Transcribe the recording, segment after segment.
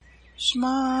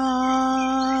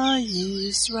Shema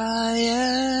Yisrael,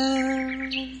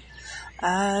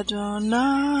 Adonai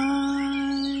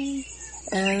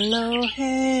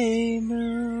Eloheinu,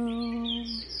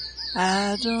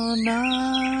 Adonai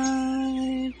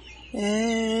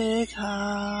Echad,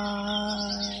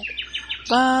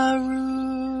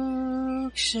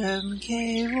 Baruch Shem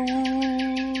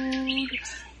Kevod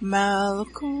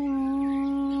Malkuto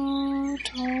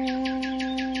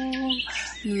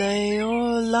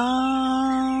Leolam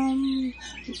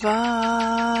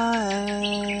Vaed.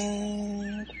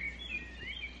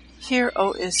 Hear,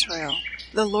 O Israel,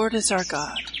 the Lord is our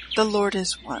God, the Lord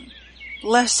is one.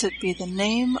 Blessed be the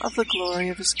name of the glory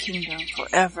of his kingdom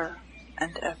forever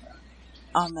and ever.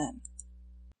 Amen.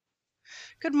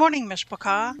 Good morning,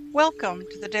 Mishpachah. Welcome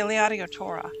to the Daily Audio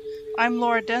Torah. I'm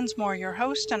Laura Densmore, your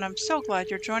host, and I'm so glad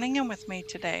you're joining in with me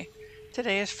today.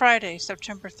 Today is Friday,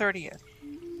 September 30th.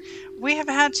 We have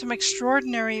had some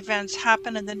extraordinary events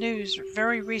happen in the news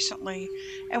very recently,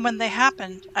 and when they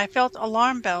happened, I felt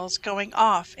alarm bells going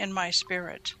off in my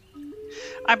spirit.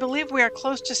 I believe we are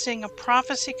close to seeing a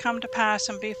prophecy come to pass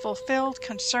and be fulfilled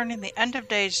concerning the end of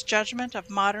days judgment of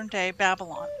modern-day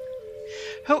Babylon.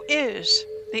 Who is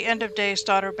the end of days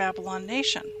daughter Babylon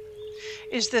nation?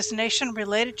 Is this nation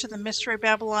related to the mystery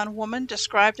Babylon woman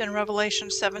described in Revelation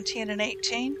 17 and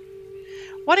 18?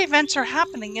 What events are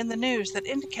happening in the news that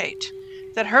indicate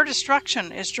that her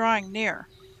destruction is drawing near?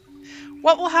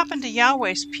 What will happen to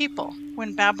Yahweh's people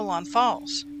when Babylon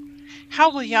falls?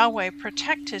 How will Yahweh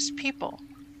protect his people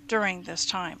during this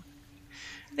time?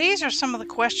 These are some of the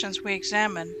questions we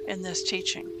examine in this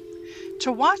teaching.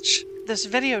 To watch this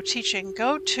video teaching,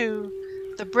 go to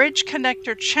the Bridge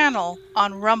Connector channel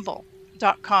on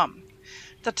rumble.com.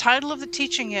 The title of the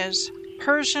teaching is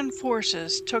Persian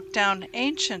Forces Took Down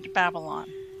Ancient Babylon.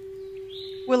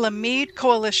 Will a Mede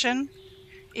coalition,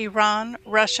 Iran,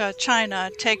 Russia,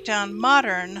 China, take down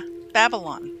modern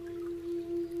Babylon?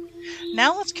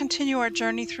 Now let's continue our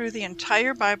journey through the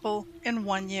entire Bible in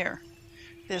 1 year.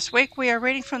 This week we are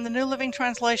reading from the New Living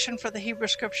Translation for the Hebrew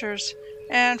Scriptures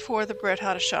and for the Brit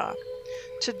Hadashah.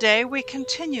 Today we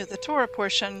continue the Torah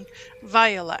portion,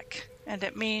 Vayelech, and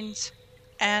it means,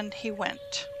 and he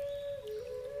went.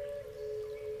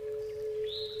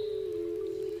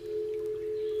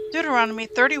 Deuteronomy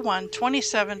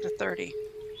 31:27-30.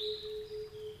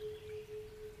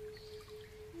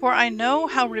 For I know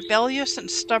how rebellious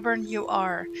and stubborn you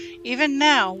are. Even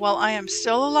now, while I am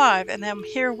still alive and am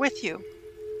here with you,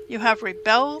 you have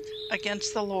rebelled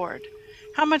against the Lord.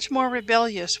 How much more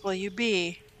rebellious will you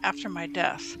be after my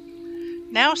death?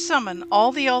 Now summon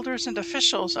all the elders and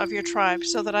officials of your tribe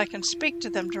so that I can speak to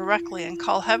them directly and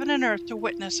call heaven and earth to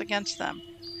witness against them.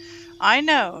 I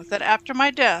know that after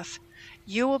my death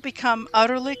you will become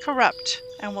utterly corrupt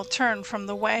and will turn from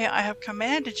the way I have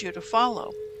commanded you to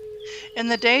follow. In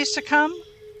the days to come,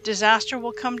 disaster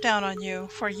will come down on you,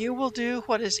 for you will do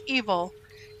what is evil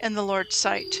in the Lord's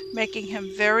sight, making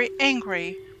him very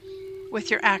angry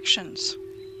with your actions.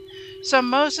 So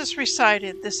Moses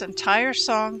recited this entire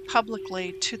song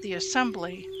publicly to the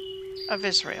assembly of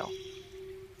Israel.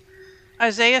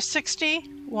 Isaiah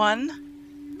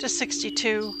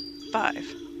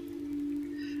 60:1-62:5.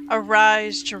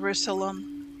 Arise, Jerusalem.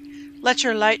 Let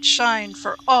your light shine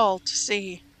for all to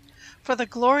see. For the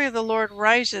glory of the Lord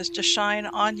rises to shine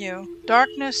on you.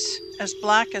 Darkness as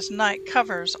black as night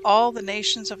covers all the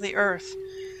nations of the earth.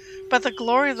 But the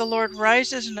glory of the Lord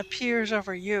rises and appears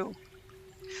over you.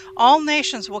 All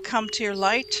nations will come to your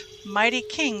light. Mighty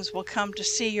kings will come to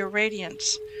see your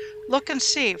radiance. Look and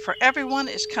see, for everyone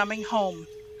is coming home.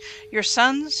 Your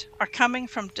sons are coming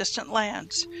from distant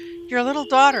lands. Your little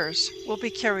daughters will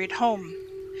be carried home.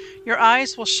 Your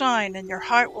eyes will shine and your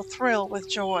heart will thrill with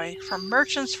joy, for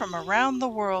merchants from around the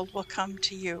world will come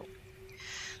to you.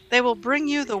 They will bring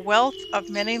you the wealth of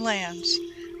many lands.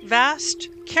 Vast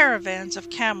caravans of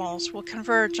camels will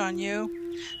converge on you.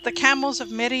 The camels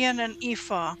of Midian and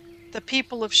Ephah, the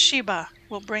people of Sheba,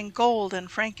 will bring gold and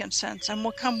frankincense and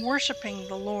will come worshiping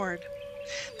the Lord.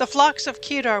 The flocks of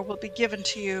Kedar will be given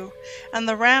to you, and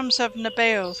the rams of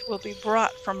Nebaioth will be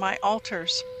brought from my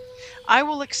altars. I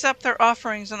will accept their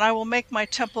offerings, and I will make my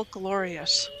temple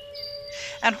glorious.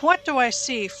 And what do I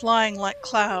see flying like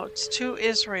clouds to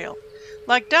Israel,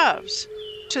 like doves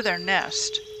to their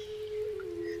nest?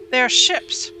 They are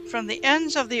ships from the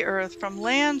ends of the earth, from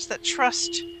lands that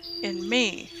trust in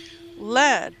me,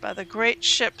 led by the great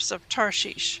ships of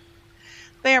Tarshish.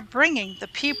 They are bringing the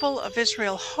people of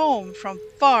Israel home from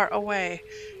far away,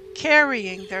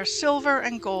 carrying their silver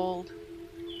and gold.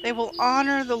 They will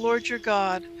honor the Lord your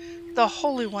God, the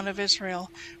Holy One of Israel,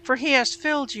 for he has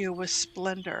filled you with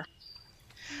splendor.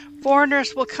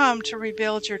 Foreigners will come to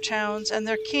rebuild your towns, and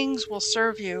their kings will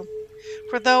serve you.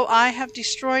 For though I have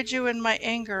destroyed you in my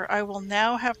anger, I will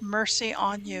now have mercy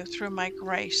on you through my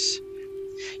grace.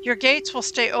 Your gates will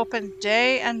stay open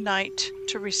day and night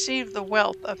to receive the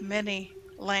wealth of many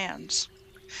lands.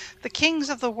 The kings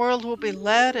of the world will be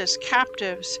led as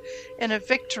captives in a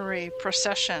victory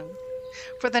procession,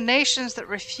 for the nations that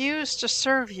refuse to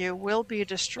serve you will be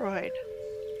destroyed.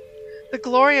 The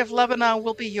glory of Lebanon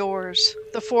will be yours,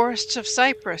 the forests of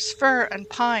cypress, fir, and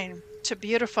pine, to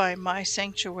beautify my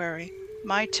sanctuary.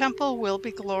 My temple will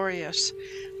be glorious.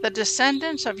 The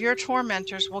descendants of your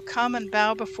tormentors will come and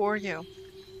bow before you.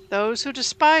 Those who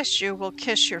despised you will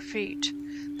kiss your feet.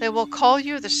 They will call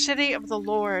you the city of the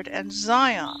Lord and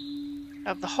Zion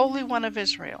of the Holy One of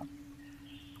Israel.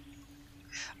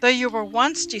 Though you were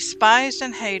once despised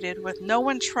and hated, with no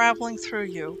one traveling through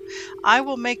you, I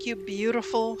will make you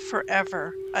beautiful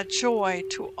forever, a joy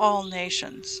to all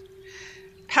nations.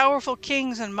 Powerful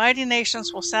kings and mighty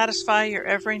nations will satisfy your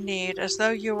every need, as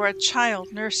though you were a child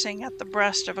nursing at the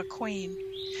breast of a queen.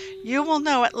 You will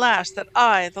know at last that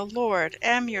I, the Lord,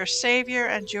 am your Savior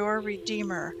and your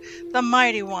Redeemer, the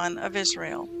Mighty One of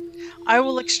Israel. I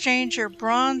will exchange your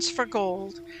bronze for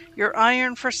gold, your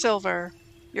iron for silver,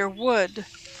 your wood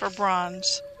for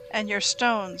bronze, and your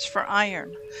stones for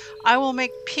iron. I will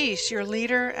make peace your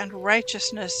leader and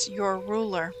righteousness your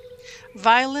ruler.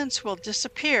 Violence will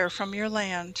disappear from your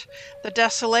land. The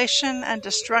desolation and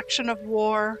destruction of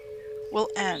war will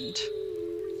end.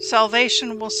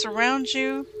 Salvation will surround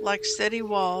you like city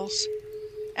walls,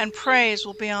 and praise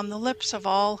will be on the lips of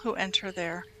all who enter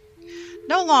there.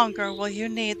 No longer will you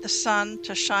need the sun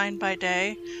to shine by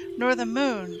day, nor the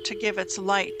moon to give its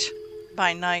light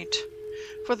by night.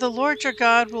 For the Lord your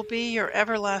God will be your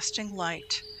everlasting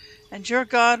light, and your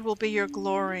God will be your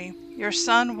glory. Your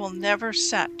sun will never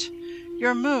set,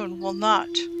 your moon will not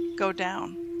go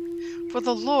down. For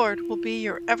the Lord will be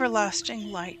your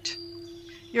everlasting light.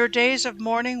 Your days of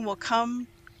mourning will come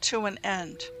to an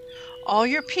end. All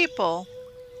your people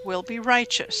will be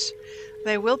righteous.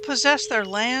 They will possess their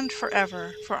land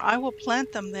forever, for I will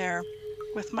plant them there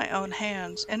with my own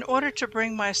hands, in order to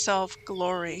bring myself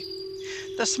glory.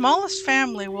 The smallest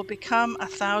family will become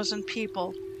 1,000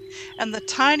 people, and the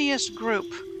tiniest group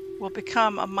will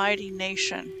become a mighty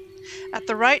nation. At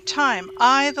the right time,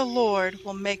 I, the Lord,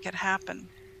 will make it happen.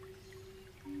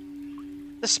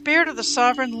 The Spirit of the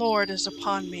Sovereign Lord is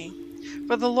upon me,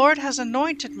 for the Lord has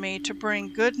anointed me to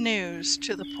bring good news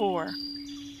to the poor.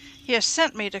 He has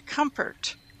sent me to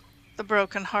comfort the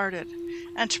brokenhearted,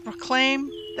 and to proclaim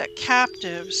that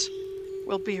captives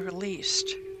will be released,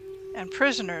 and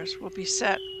prisoners will be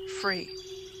set free.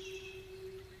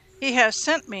 He has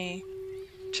sent me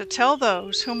to tell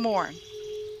those who mourn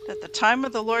that the time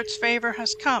of the Lord's favor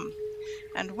has come,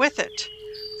 and with it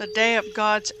the day of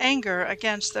God's anger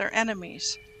against their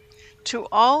enemies. To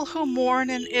all who mourn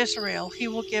in Israel he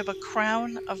will give a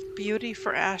crown of beauty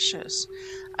for ashes,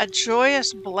 a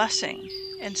joyous blessing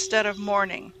instead of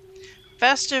mourning,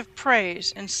 festive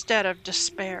praise instead of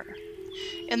despair.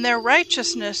 In their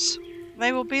righteousness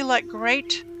they will be like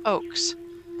great oaks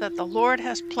that the Lord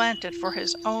has planted for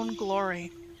his own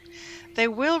glory. They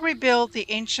will rebuild the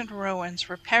ancient ruins,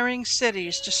 repairing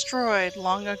cities destroyed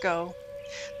long ago.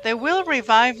 They will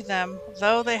revive them,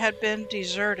 though they had been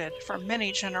deserted for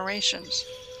many generations.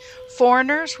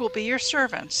 Foreigners will be your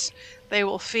servants. They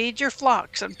will feed your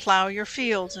flocks and plow your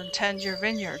fields and tend your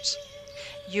vineyards.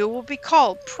 You will be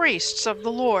called priests of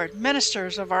the Lord,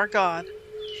 ministers of our God.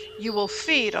 You will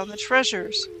feed on the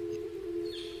treasures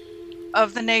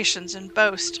of the nations and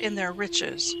boast in their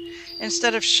riches.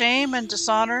 Instead of shame and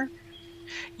dishonor,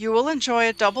 you will enjoy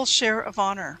a double share of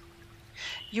honor.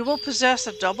 You will possess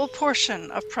a double portion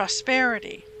of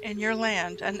prosperity in your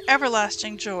land, and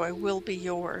everlasting joy will be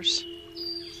yours.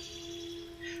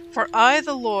 For I,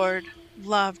 the Lord,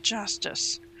 love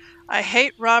justice. I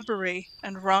hate robbery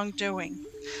and wrongdoing.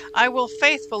 I will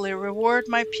faithfully reward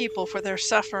my people for their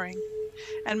suffering,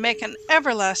 and make an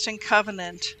everlasting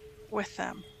covenant with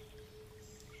them.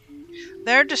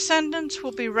 Their descendants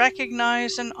will be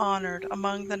recognized and honored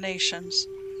among the nations.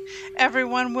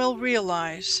 Everyone will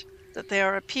realize that they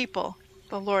are a people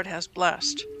the Lord has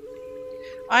blessed.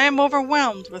 I am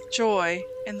overwhelmed with joy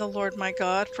in the Lord my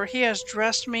God, for he has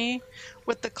dressed me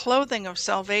with the clothing of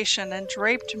salvation and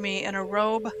draped me in a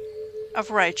robe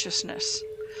of righteousness.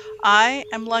 I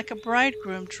am like a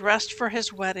bridegroom dressed for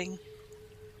his wedding,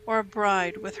 or a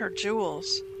bride with her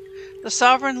jewels. The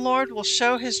sovereign Lord will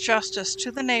show his justice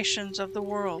to the nations of the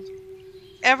world.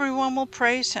 Everyone will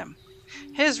praise him.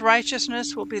 His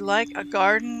righteousness will be like a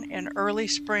garden in early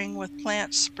spring with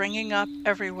plants springing up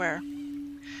everywhere.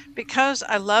 Because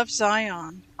I love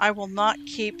Zion, I will not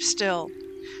keep still.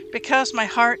 Because my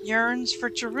heart yearns for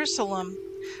Jerusalem,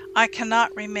 I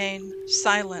cannot remain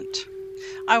silent.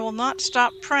 I will not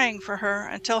stop praying for her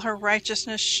until her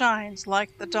righteousness shines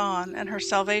like the dawn and her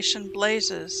salvation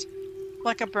blazes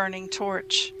like a burning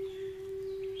torch.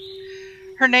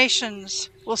 Her nations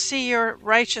will see your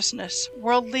righteousness.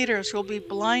 World leaders will be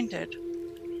blinded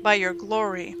by your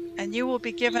glory, and you will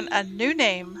be given a new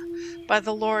name by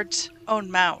the Lord's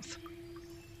own mouth.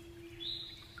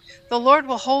 The Lord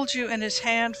will hold you in his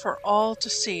hand for all to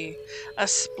see, a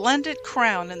splendid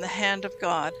crown in the hand of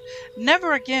God.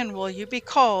 Never again will you be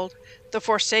called the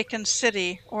forsaken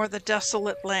city or the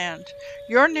desolate land.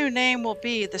 Your new name will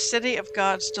be the city of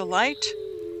God's delight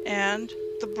and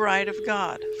the bride of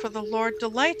God, for the Lord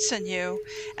delights in you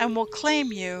and will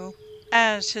claim you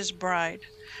as his bride.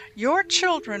 Your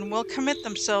children will commit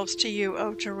themselves to you,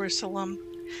 O Jerusalem,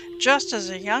 just as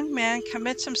a young man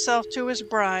commits himself to his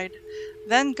bride.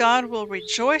 Then God will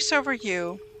rejoice over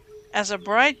you as a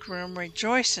bridegroom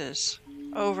rejoices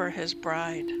over his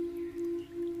bride.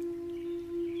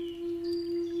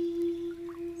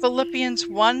 Philippians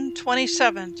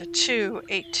 1:27 to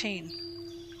 2:18.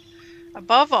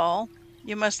 Above all,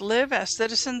 you must live as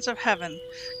citizens of heaven,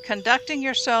 conducting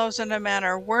yourselves in a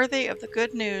manner worthy of the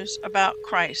good news about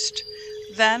Christ.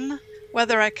 Then,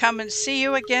 whether I come and see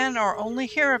you again or only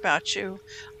hear about you,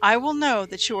 I will know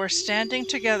that you are standing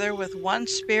together with one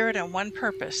spirit and one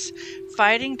purpose,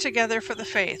 fighting together for the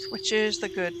faith, which is the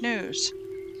good news.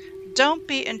 Don't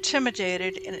be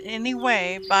intimidated in any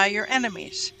way by your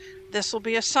enemies. This will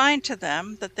be a sign to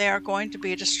them that they are going to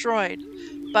be destroyed,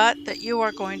 but that you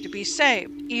are going to be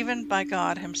saved, even by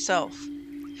God himself.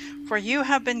 For you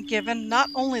have been given not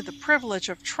only the privilege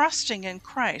of trusting in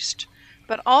Christ,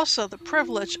 but also the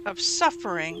privilege of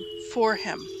suffering for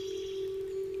him.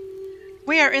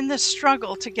 We are in this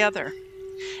struggle together.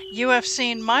 You have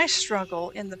seen my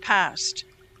struggle in the past,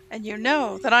 and you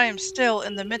know that I am still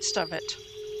in the midst of it.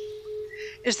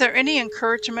 Is there any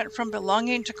encouragement from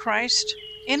belonging to Christ?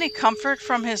 Any comfort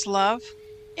from his love?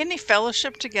 Any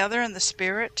fellowship together in the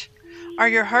Spirit? Are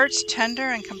your hearts tender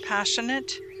and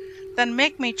compassionate? Then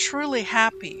make me truly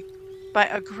happy by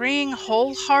agreeing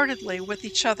wholeheartedly with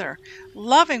each other,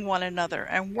 loving one another,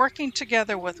 and working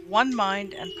together with one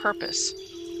mind and purpose.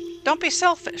 Don't be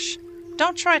selfish.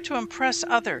 Don't try to impress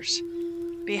others.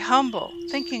 Be humble,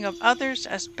 thinking of others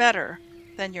as better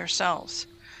than yourselves.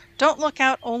 Don't look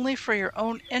out only for your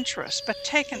own interests, but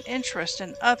take an interest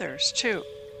in others too.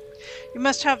 You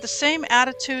must have the same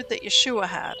attitude that Yeshua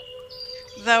had.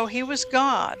 Though he was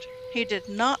God, he did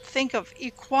not think of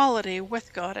equality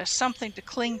with God as something to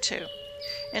cling to.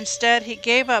 Instead, he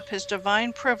gave up his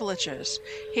divine privileges.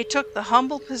 He took the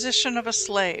humble position of a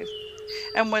slave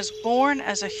and was born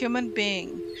as a human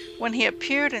being. When he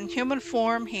appeared in human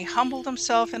form, he humbled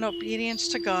himself in obedience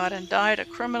to God and died a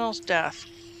criminal's death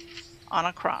on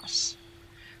a cross.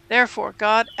 Therefore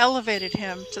God elevated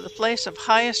him to the place of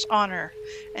highest honor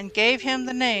and gave him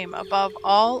the name above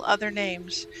all other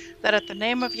names, that at the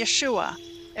name of Yeshua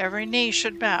every knee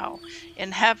should bow,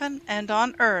 in heaven and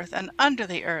on earth and under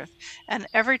the earth, and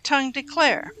every tongue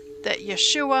declare that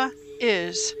Yeshua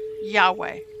is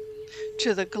Yahweh,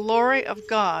 to the glory of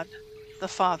God the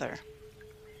Father.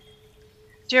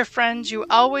 Dear friends, you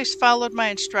always followed my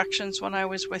instructions when I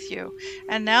was with you,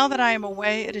 and now that I am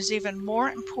away, it is even more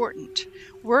important.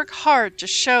 Work hard to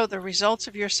show the results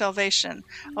of your salvation,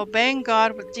 obeying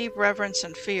God with deep reverence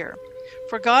and fear.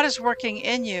 For God is working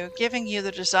in you, giving you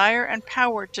the desire and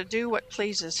power to do what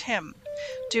pleases him.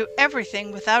 Do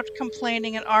everything without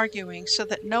complaining and arguing, so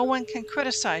that no one can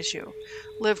criticize you.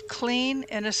 Live clean,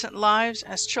 innocent lives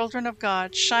as children of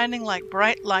God, shining like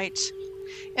bright lights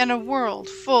in a world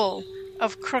full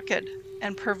of crooked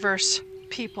and perverse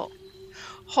people.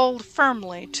 Hold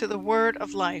firmly to the word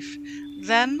of life.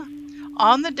 Then,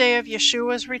 on the day of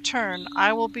Yeshua's return,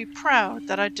 I will be proud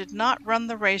that I did not run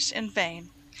the race in vain,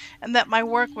 and that my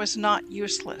work was not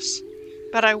useless.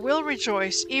 But I will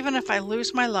rejoice even if I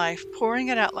lose my life, pouring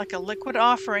it out like a liquid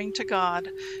offering to God,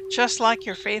 just like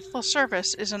your faithful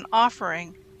service is an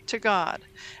offering to God.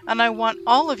 And I want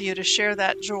all of you to share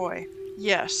that joy.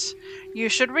 Yes, you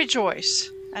should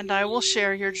rejoice, and I will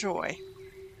share your joy.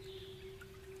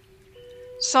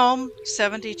 Psalm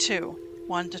 72,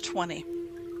 1-20.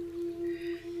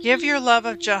 Give your love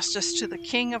of justice to the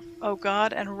King, O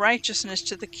God, and righteousness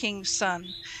to the King's Son.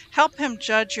 Help him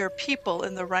judge your people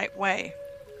in the right way.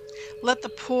 Let the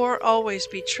poor always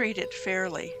be treated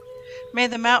fairly. May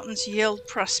the mountains yield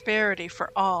prosperity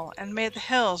for all, and may the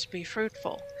hills be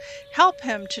fruitful. Help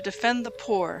him to defend the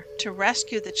poor, to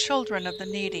rescue the children of the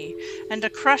needy, and to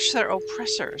crush their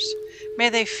oppressors. May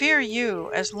they fear you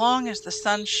as long as the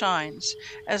sun shines,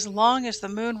 as long as the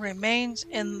moon remains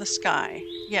in the sky.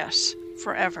 Yes,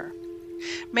 forever.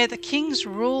 May the king's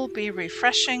rule be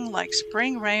refreshing like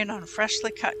spring rain on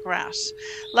freshly cut grass,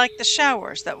 like the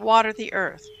showers that water the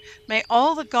earth. May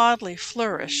all the godly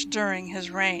flourish during his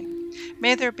reign.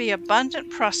 May there be abundant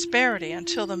prosperity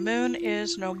until the moon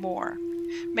is no more.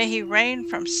 May he reign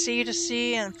from sea to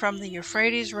sea and from the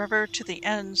Euphrates River to the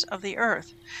ends of the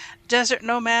earth. Desert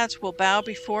nomads will bow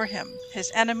before him.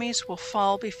 His enemies will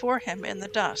fall before him in the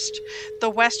dust. The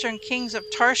western kings of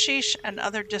Tarshish and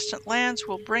other distant lands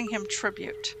will bring him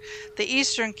tribute. The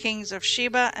eastern kings of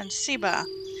Sheba and Seba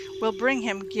will bring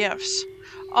him gifts.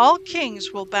 All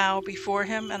kings will bow before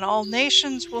him, and all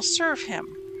nations will serve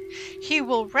him. He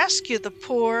will rescue the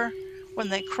poor when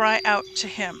they cry out to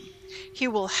him. He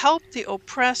will help the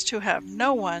oppressed who have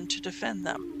no one to defend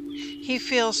them. He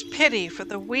feels pity for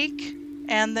the weak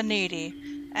and the needy,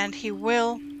 and he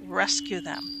will rescue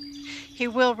them. He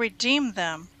will redeem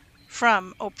them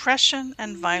from oppression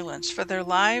and violence, for their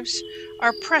lives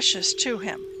are precious to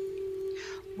him.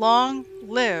 Long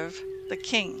live the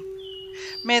king.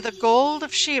 May the gold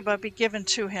of Sheba be given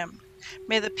to him.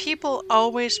 May the people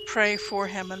always pray for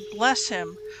him and bless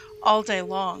him all day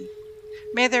long.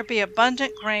 May there be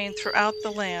abundant grain throughout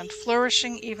the land,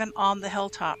 flourishing even on the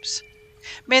hilltops.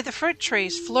 May the fruit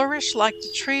trees flourish like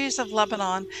the trees of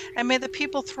Lebanon, and may the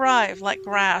people thrive like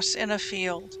grass in a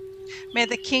field. May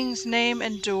the king's name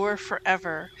endure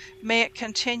forever. May it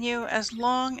continue as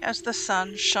long as the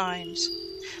sun shines.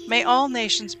 May all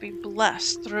nations be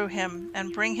blessed through him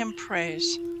and bring him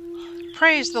praise.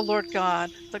 Praise the Lord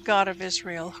God, the God of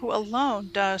Israel, who alone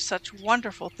does such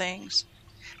wonderful things.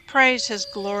 Praise his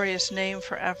glorious name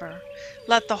forever.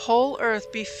 Let the whole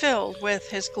earth be filled with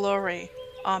his glory.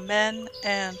 Amen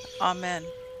and amen.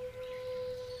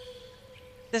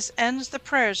 This ends the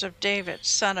prayers of David,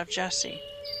 son of Jesse.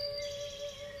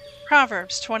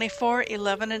 Proverbs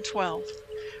 24:11 and 12.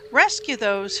 Rescue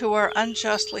those who are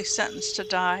unjustly sentenced to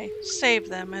die. Save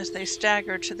them as they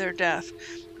stagger to their death.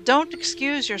 Don't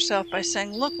excuse yourself by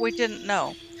saying, "Look, we didn't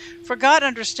know." For God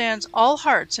understands all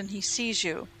hearts and he sees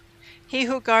you. He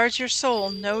who guards your soul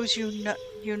knows you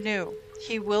knew.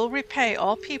 He will repay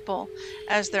all people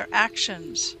as their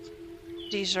actions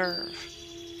deserve.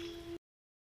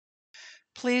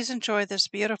 Please enjoy this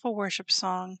beautiful worship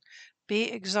song,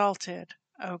 Be Exalted,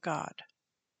 O God.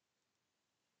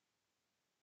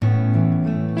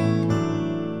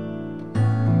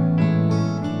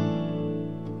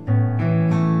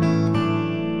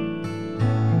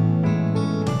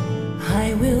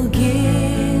 I will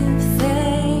give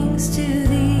thanks to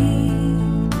thee,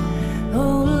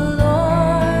 O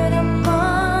Lord,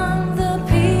 among the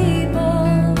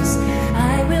peoples.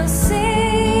 I will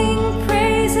sing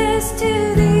praises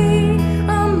to thee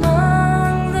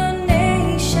among the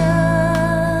nations.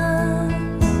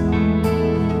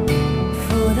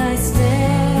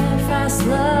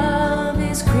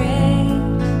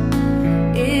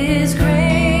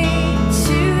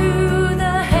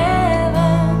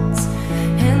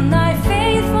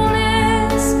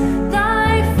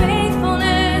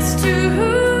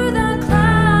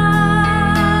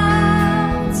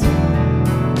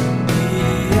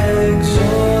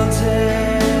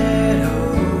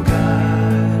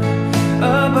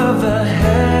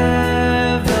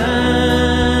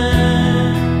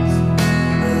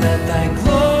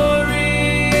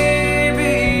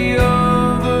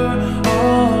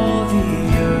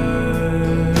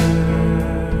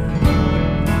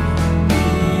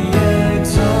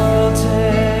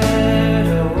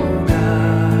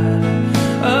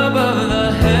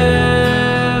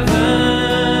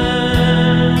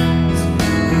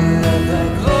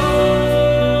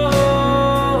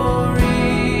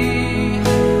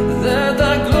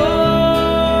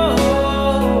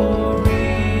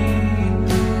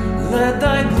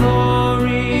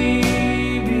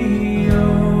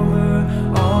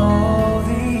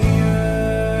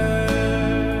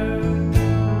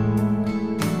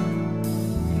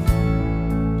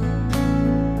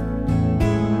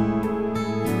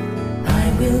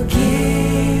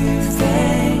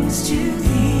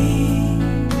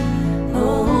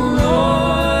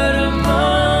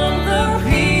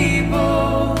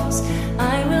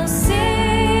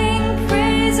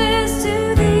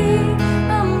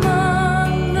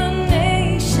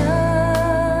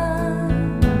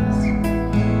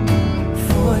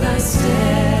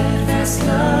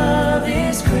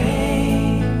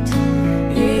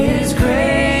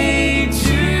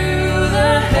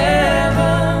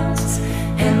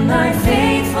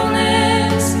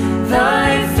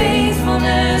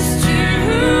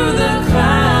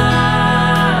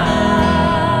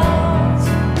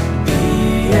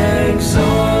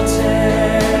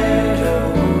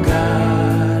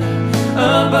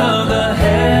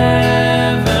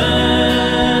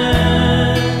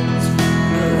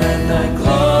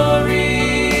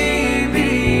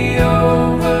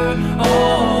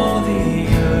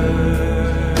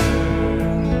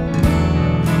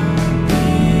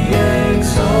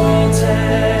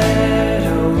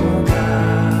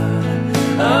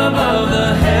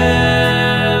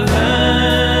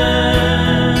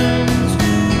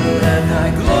 thy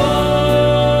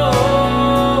glory,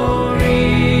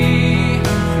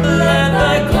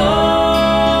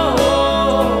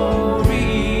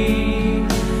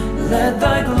 let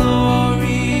thy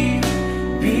glory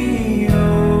be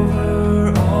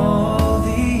over all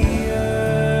the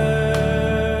earth.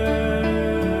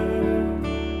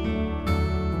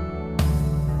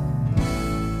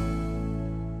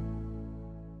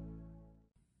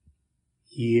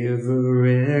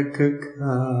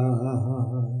 Yevarekaka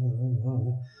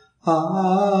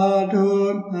Adonai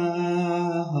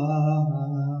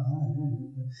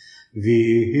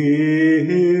Vish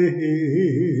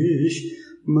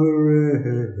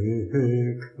Mareka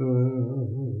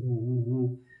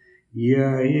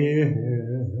Yair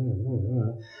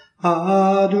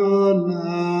Adonai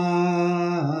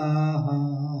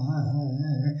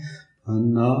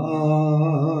Panavilaka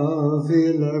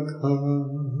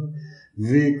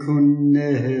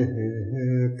Vikuneka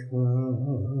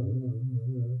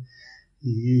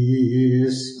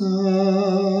Isa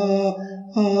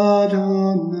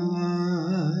Adonai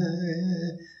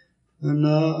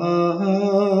Panav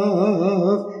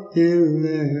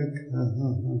Ileka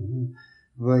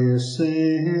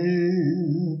Vayasem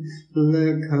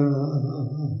Leka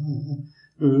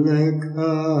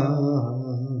Leka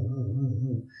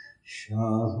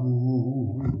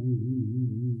Shalom.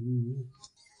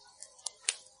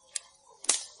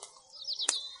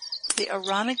 The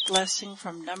Aaronic blessing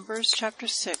from Numbers chapter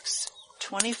 6,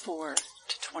 24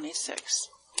 to 26.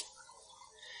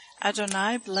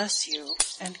 Adonai bless you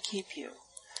and keep you.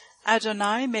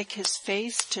 Adonai make his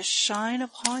face to shine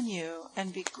upon you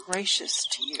and be gracious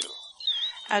to you.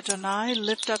 Adonai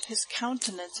lift up his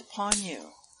countenance upon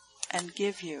you and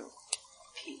give you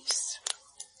peace.